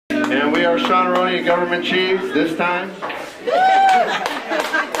And we are Seaneroni and Government Cheese this time.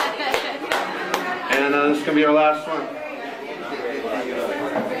 And this is going to be our last one.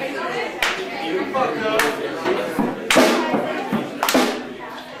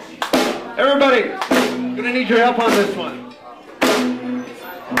 Everybody, I'm going to need your help on this one.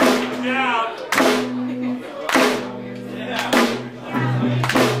 Yeah.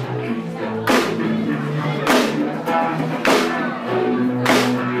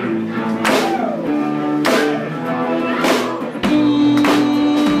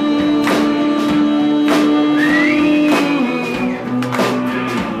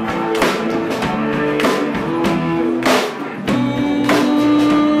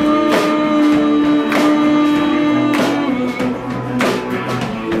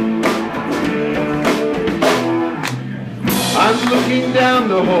 I'm looking down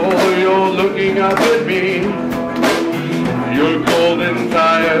the hole, you're looking up at me. You're cold and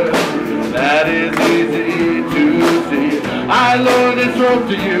tired, that is easy to see. I lower this rope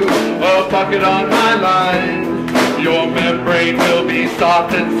to you, a bucket on my line. Your membrane will be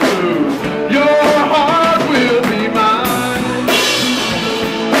soft and smooth, your heart will be mine.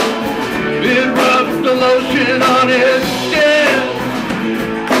 It rubs the lotion on its skin,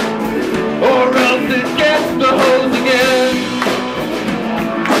 or else it gets the hose again.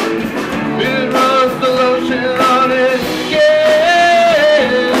 It rubs the lotion on its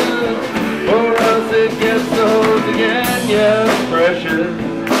skin, or else it gets the hose again. Yes, precious,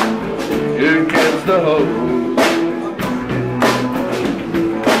 it gets the hose.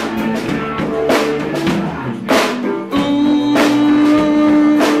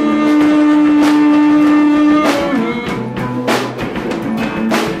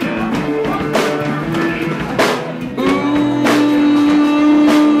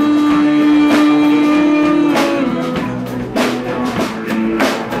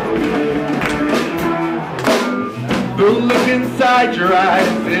 The look inside your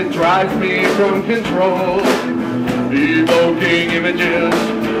eyes, it drives me from control, evoking images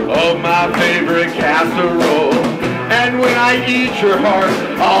of my favorite casserole. And when I eat your heart,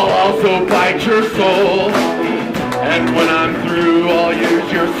 I'll also bite your soul. And when I'm through, I'll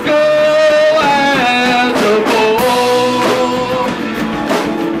use your skull as a bowl.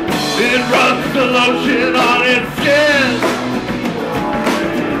 It rubs the lotion on its skin,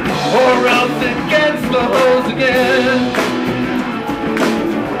 or else it gets the hose again.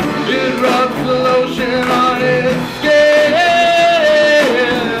 It rubs the lotion on its skin,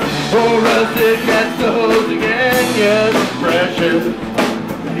 or else it gets the hose again. Yes, precious,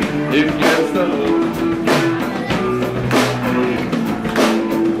 it gets the hose again.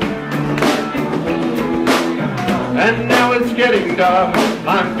 And now it's getting dark,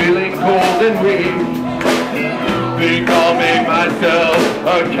 I'm feeling cold and weak. Think I'll make myself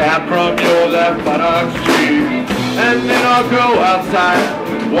a cap from your left buttock cheek. And then I'll go outside,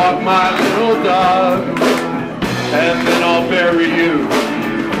 walk my little dog, and then I'll bury you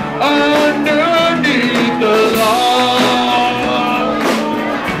underneath the lawn.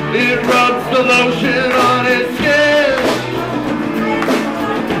 It rubs the lotion on its skin,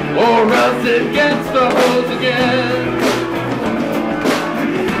 or else it gets the hose again.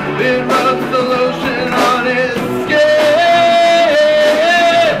 It rubs the lotion on its skin,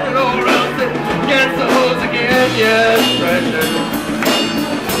 or else it gets the hose again. Yes, precious,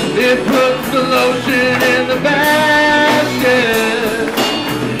 it puts the lotion in the basket.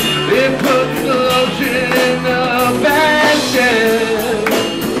 It puts the lotion in the basket.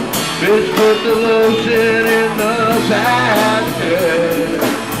 Bitch, put the lotion in the basket.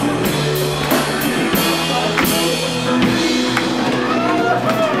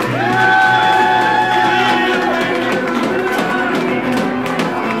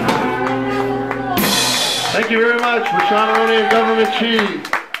 Thank you very much for Seaneroni and Government Cheese.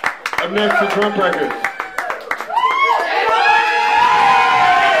 Up next is Bushwackers.